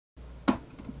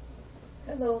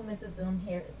Hello, Mrs. Zoom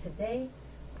here. Today,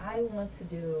 I want to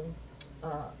do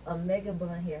a mega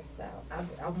bun hairstyle.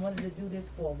 I wanted to do this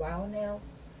for a while now.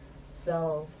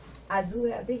 So, I do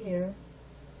have the hair,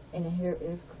 and the hair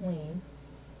is clean.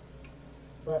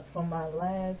 But from my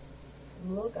last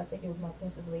look, I think it was my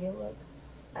Princess Leia look,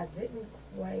 I didn't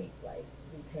quite,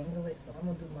 detangle it. So, I'm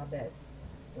going to do my best.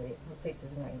 Wait, I'm going to take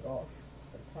this ring off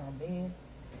for the time being.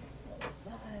 On the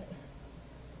side.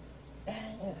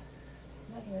 And yeah,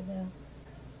 my hair now.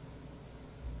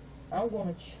 I'm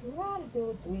going to try to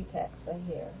do 3 packs of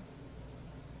hair.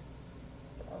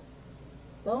 So,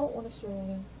 don't want to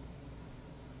string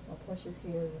my precious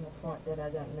hairs in the front that I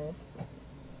got left.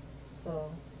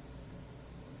 So,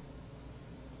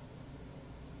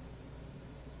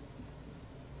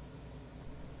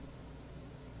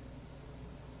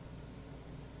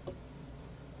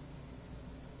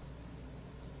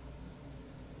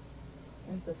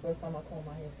 this is the first time I combed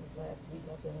my hair since last week.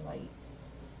 I've been like,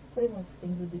 pretty much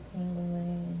things with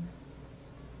detangling,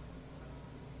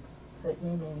 putting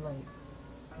in like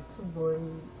the 2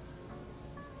 braids.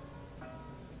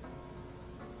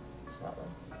 Try to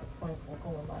point from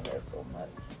combing my hair so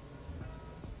much.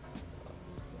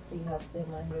 See how thin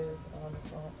my hair is on the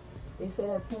front. They say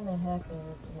that 10.5 when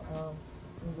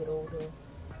you get older.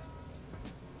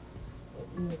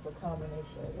 It is a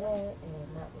combination of that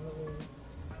and not really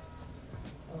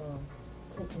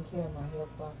taking care of my hair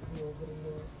properly over the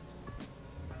years.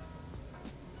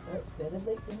 But better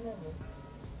late than never.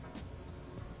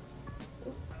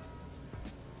 Oops.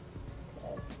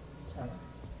 Okay, trying to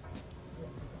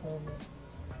comb it.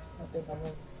 I think I'm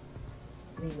going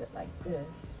to leave it like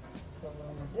this. So what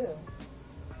I'm going to do,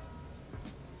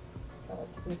 try to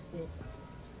twist it.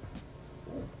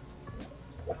 Ooh,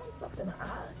 something in the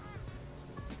eye.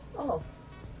 Oh.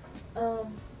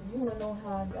 You want to know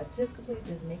how I just completed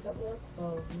this makeup look, so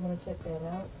if you want to check that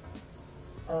out,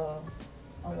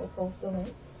 I will post a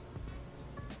link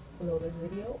below this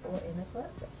video or in the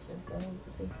comment section so you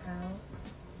can see how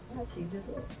I achieved this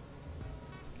look.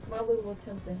 My little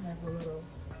attempt to have a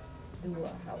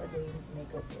holiday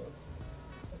makeup look.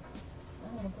 I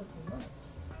don't want to put too much.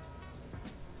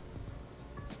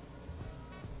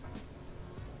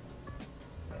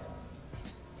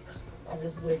 I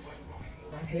just wish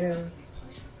my hair's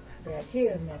that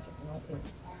hair matches my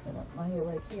face. And my hair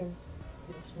right here,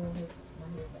 it's showing this, my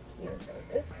hair right here. So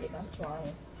it's good. I'm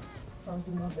trying to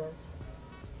do my best.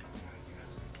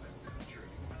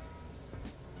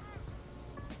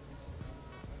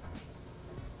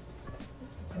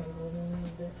 Just detangle it a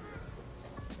little bit.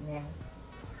 Now,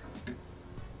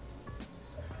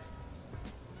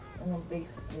 I'm going to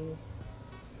basically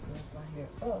lift my hair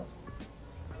up.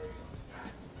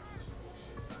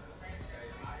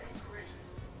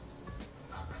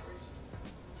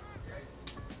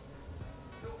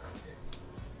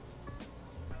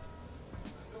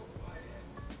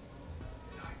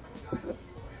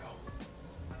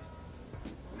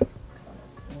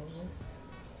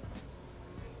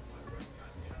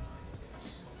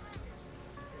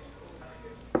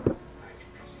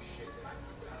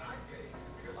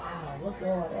 Look at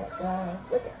all that, guys.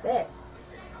 Look at that.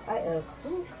 I am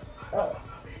souped up.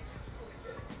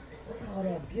 Look at all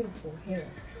that beautiful hair.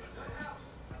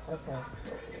 Okay.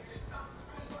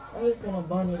 I'm just going to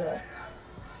bun it up.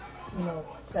 You know,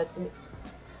 cut it.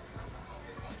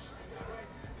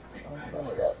 I'm going to bun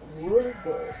it up really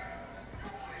good.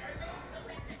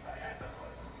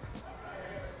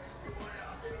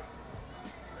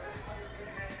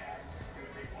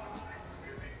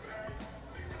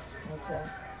 Okay.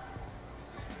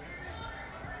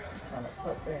 Trying to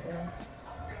put that in.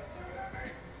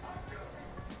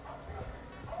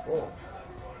 Whoa.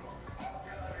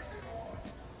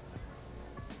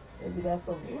 Maybe that's a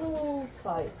little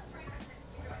tight.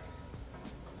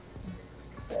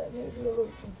 That may be a little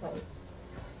too tight.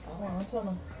 I'm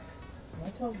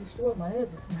trying to destroy my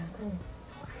edges.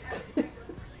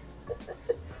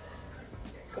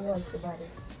 Come on, somebody.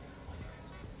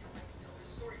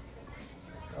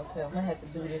 Okay, I'm gonna have to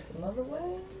do this another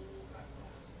way.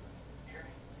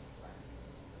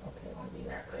 Okay, maybe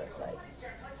like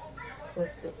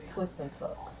twist and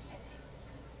tuck.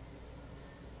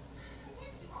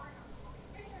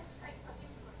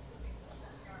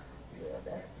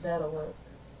 Yeah, that'll work.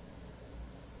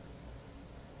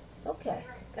 Okay,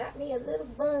 got me a little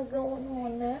bun going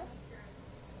on now.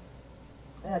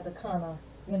 I had to kind of,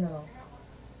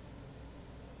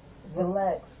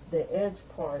 relax the edge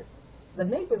part. The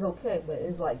nape is okay, but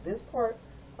it's like this part,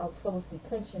 I was feeling some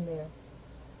tension there.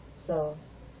 So,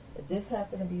 if this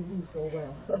happened to be loose, oh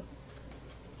well.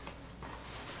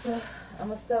 I'm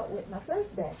going to start with my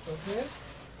first batch of here.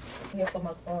 here for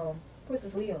my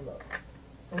Princess Leia look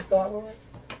from Star Wars.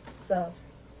 So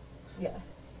yeah,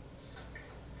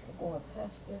 I'm gonna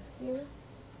attach this here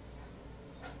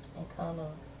and kind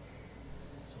of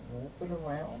swoop it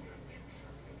around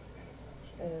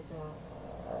as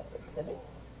I put it.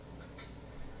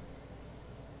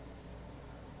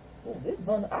 Oh, this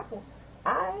bun,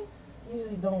 I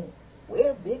usually don't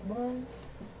wear big buns.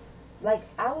 Like,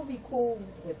 I would be cool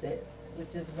with this,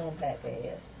 with just one pack of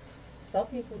hair. Some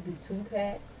people do 2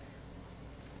 packs,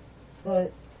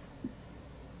 but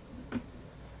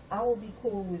I would be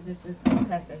cool with just this one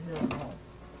pack of hair alone.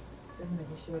 Just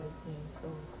making sure this thing's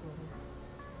going cool.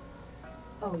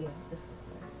 Oh yeah, this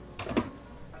one.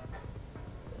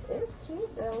 It's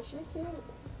cute though, she's cute.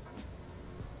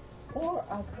 Or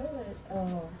I could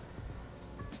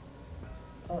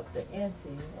up the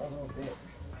ante a little bit.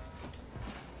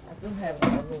 I do have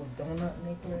like a little donut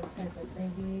maker type of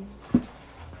thingy.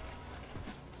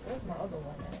 Where's my other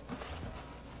one at?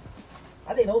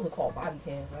 I think those are called bobby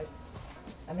pins, right?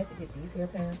 I meant to get these hair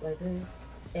pins like this,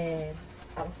 and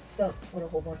I was stuck with a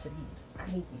whole bunch of these. I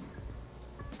hate these.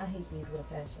 I hate these with a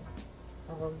passion.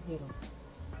 I really hate them.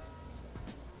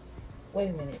 Wait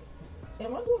a minute.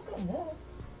 Am I doing something wrong?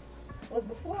 But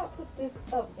before I put this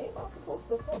up, ain't I supposed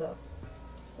to hold up?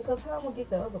 Because how am I gonna get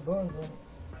the other burns on it?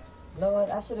 Lord,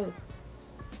 I should have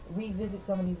revisit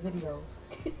some of these videos.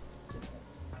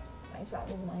 I ain't trying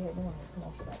to move my hair doing this. Come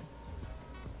on, somebody.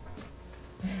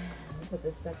 Let me put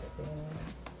this second thing in.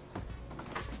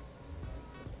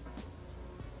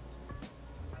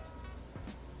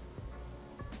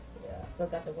 Yeah, I still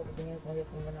got the rubber bands on here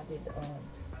from when I did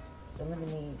the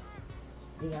lemonade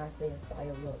Beyonce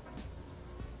inspired look.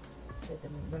 Did the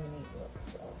lemonade look,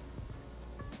 so.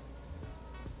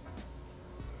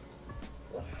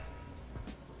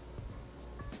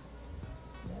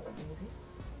 That was easy.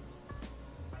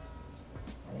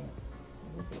 I mean,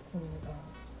 we did 2 minutes on.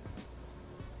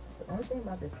 The only thing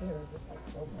about this hair is just like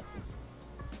so messy.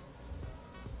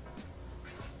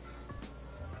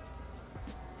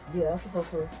 Yeah, I'm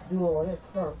supposed to do all this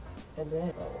first, and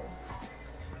then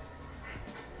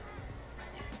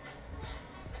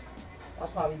I'll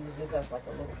probably use this as like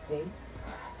a little base.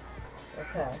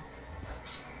 Okay.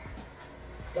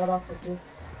 Start off with this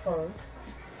first.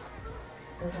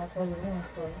 There's my color one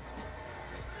first.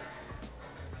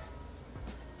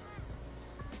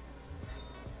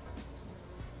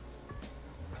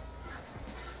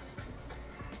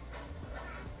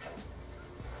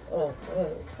 Oh,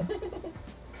 good.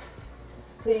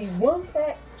 See, 1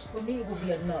 pack for me will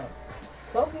be enough.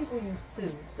 Some people use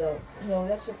 2, so, you know,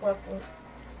 that's your preference.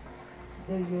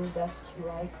 Do you, that's what you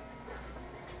like.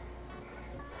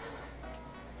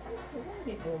 Let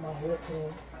me get rid of my hair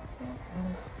pins.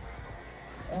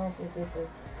 I don't think this is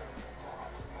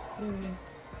too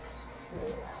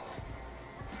good.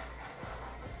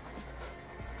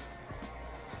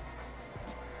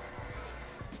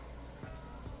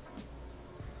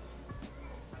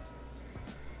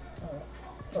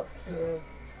 Tuck here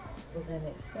within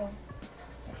it. So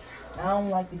I don't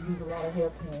like to use a lot of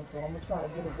hairpins, so I'm gonna try to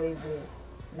get away with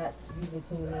not using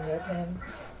too many hairpins.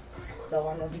 So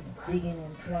I'm gonna be digging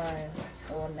and flying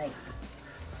all night.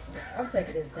 I'm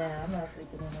taking this down. I'm not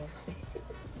sleeping in this.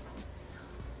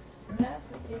 I'm not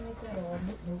sleeping in this at all.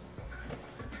 Nope.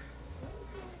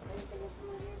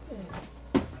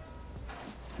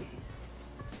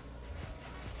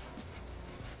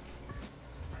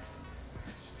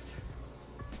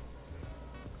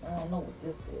 I don't know what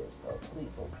this is, so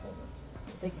please don't send it. I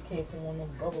think it came from one of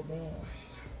them bubble bands.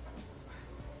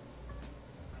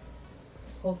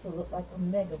 It's supposed to look like a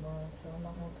mega bun, so I'm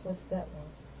not gonna twist that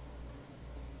one.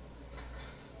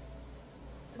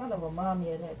 Kind of remind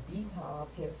me of that beehive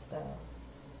hairstyle.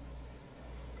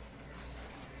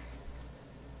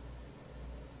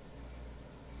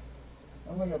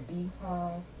 Remember the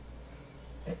beehive?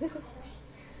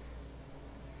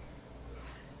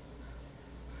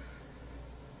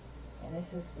 And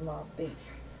this is my base.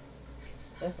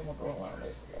 Guess I'm gonna go around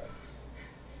this way.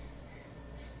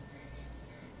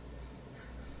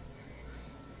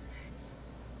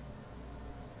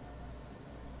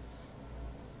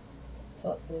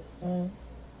 Tuck this in.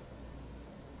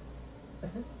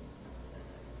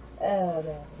 Oh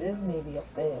no, this may be a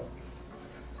fail.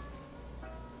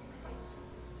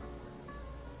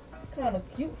 Kind of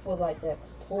cute for like that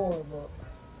couture look.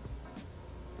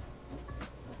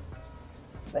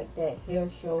 Like that hair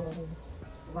showing,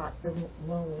 rock the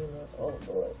runway look. Oh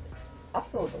Lord, I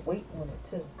feel the weight on it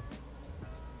too.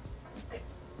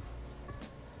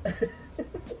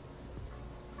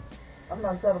 I'm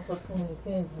not trying to put too many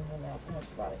pins in here now. Too much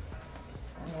about it.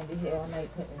 I'm gonna be here all night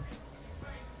putting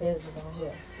pins in my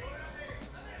hair.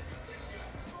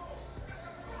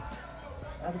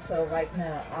 I can tell right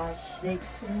now, I shake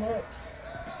too much,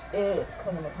 it's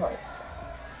coming apart.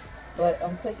 But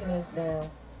I'm taking this down,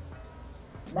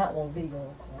 not on video,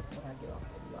 of course, when I get off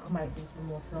video. I might do some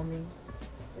more filming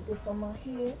with this on my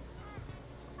head.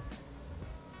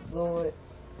 Lord,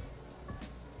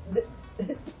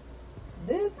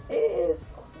 this is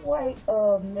quite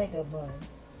a mega bun.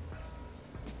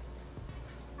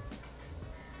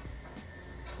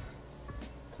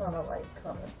 Kind of like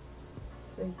coming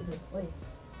straight to the place.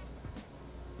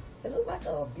 It looks like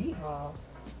a beehive.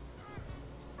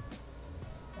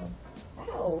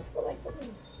 Ow, I feel like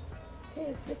somebody's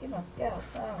head sticking my scalp.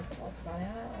 I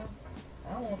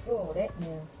don't want to feel all that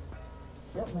now.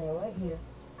 Shut me right here.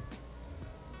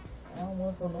 I don't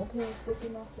want to feel no pain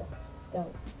sticking my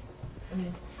scalp. Let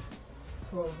me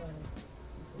twirl running.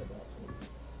 Look at that, please.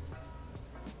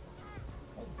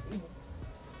 Oh, see it.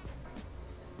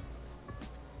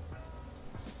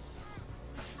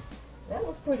 That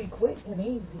was pretty quick and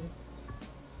easy.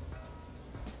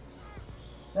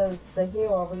 Because the hair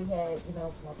already had, you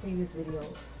know, my previous video,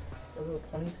 a little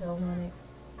ponytail on it.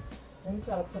 Let me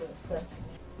try to put an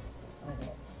accessory on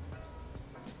that.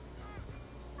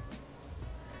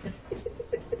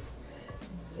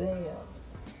 Damn.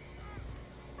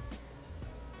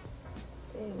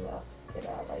 Hey, look, get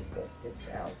out like this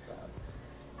down some.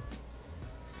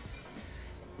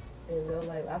 In real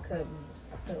life, I couldn't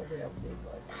wear a big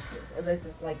butt like this, unless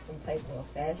it's like some type of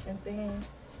fashion thing.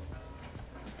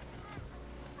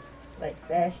 Like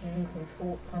fashion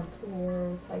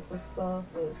contour type of stuff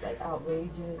where it's like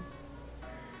outrageous.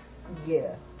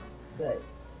 Yeah, but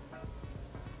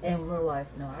in real life,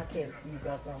 no, I can't use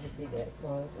up on a big ass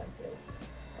clothes like this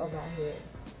on my hair.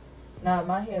 Now, if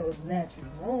my hair was naturally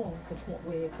long to the point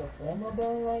where it could form a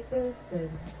bun like this, then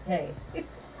hey,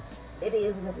 it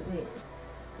is what it is.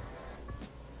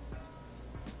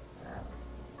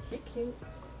 She cute.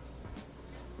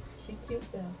 She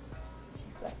cute though.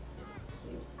 She's sexy.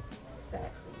 Cute.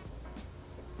 Sassy.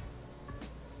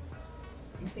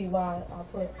 You see why I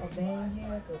put a band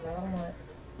here? Because I don't want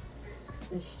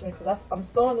this strength. Because I'm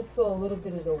starting to feel a little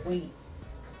bit of the weight.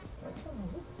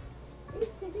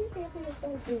 These hairpins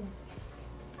don't do.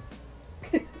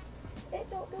 They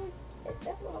don't do.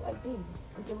 That's what I like these.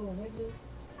 With the little ridges.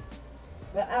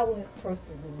 But I would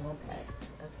personally do one pack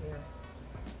up here.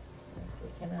 Let's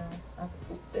see, can I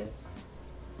swoop this?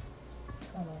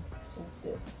 Kind of swoop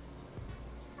this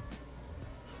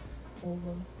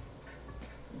over,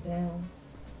 down,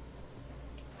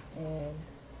 and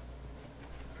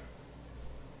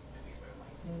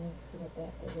sit it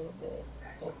back a little bit.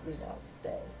 Hopefully that'll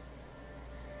stay.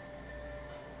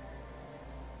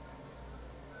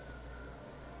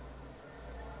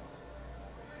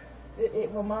 It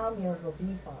reminds me of a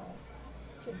beehive.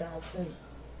 Should guys see.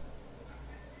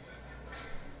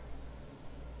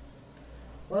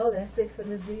 Well, that's it for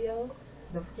this video.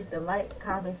 Don't forget to like,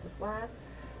 comment, subscribe,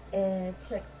 and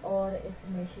check all the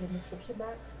information in the description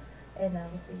box. And I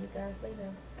will see you guys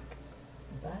later.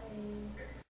 Bye.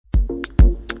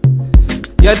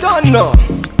 You don't know.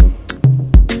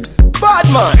 Bad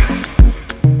man.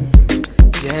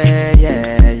 Yeah.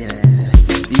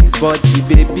 He's Youngbodzy,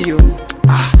 baby, oh.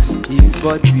 He's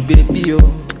Youngbodzy, baby, oh.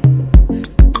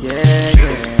 Yeah.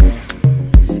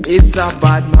 It's a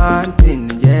bad man thing,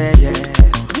 yeah.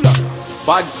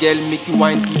 Bad girl make you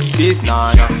wine to the bass,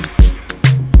 nah.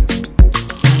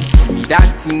 Me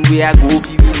that thing where I go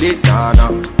feel late, nah.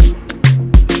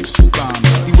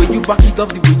 The way you back it up,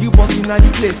 the way you bust in at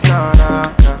the place, nah.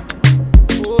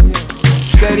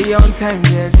 Steady on time,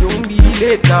 yeah, don't be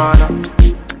late, nah.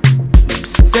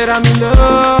 Said I'm in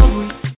love with